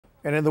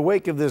And in the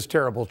wake of this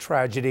terrible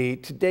tragedy,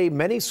 today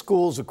many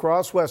schools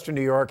across Western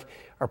New York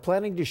are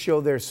planning to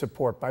show their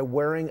support by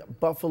wearing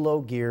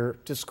Buffalo gear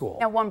to school.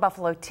 Now, one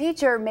Buffalo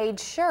teacher made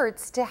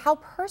shirts to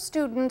help her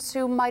students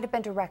who might have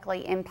been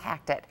directly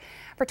impacted.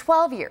 For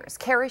 12 years,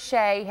 Carrie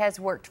Shea has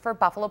worked for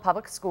Buffalo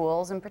Public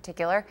Schools, in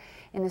particular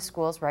in the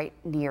schools right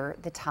near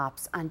the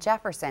Tops on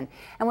Jefferson.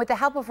 And with the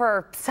help of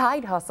her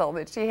side hustle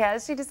that she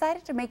has, she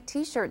decided to make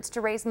T-shirts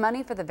to raise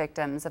money for the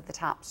victims of the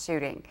Tops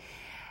shooting.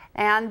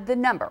 And the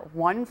number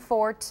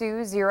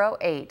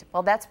 14208,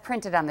 well, that's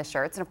printed on the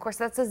shirts. And of course,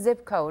 that's a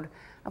zip code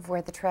of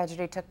where the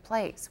tragedy took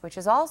place, which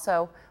is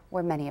also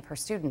where many of her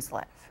students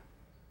live.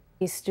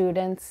 These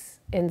students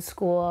in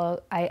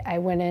school, I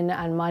went in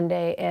on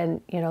Monday and,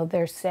 you know,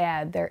 they're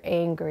sad, they're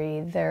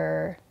angry,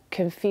 they're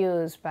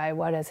confused by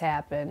what has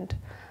happened.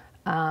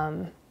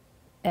 And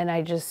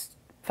I just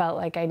felt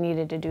like I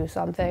needed to do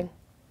something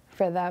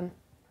for them.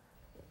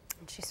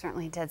 She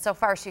certainly did. So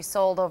far, she's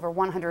sold over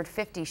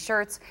 150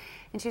 shirts,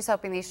 and she's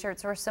hoping these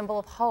shirts are a symbol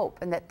of hope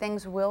and that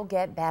things will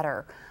get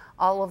better.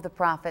 All of the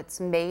profits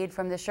made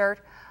from the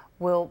shirt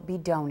will be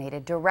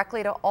donated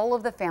directly to all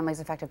of the families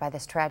affected by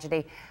this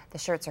tragedy. The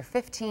shirts are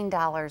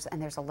 $15,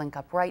 and there's a link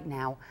up right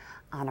now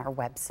on our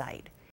website.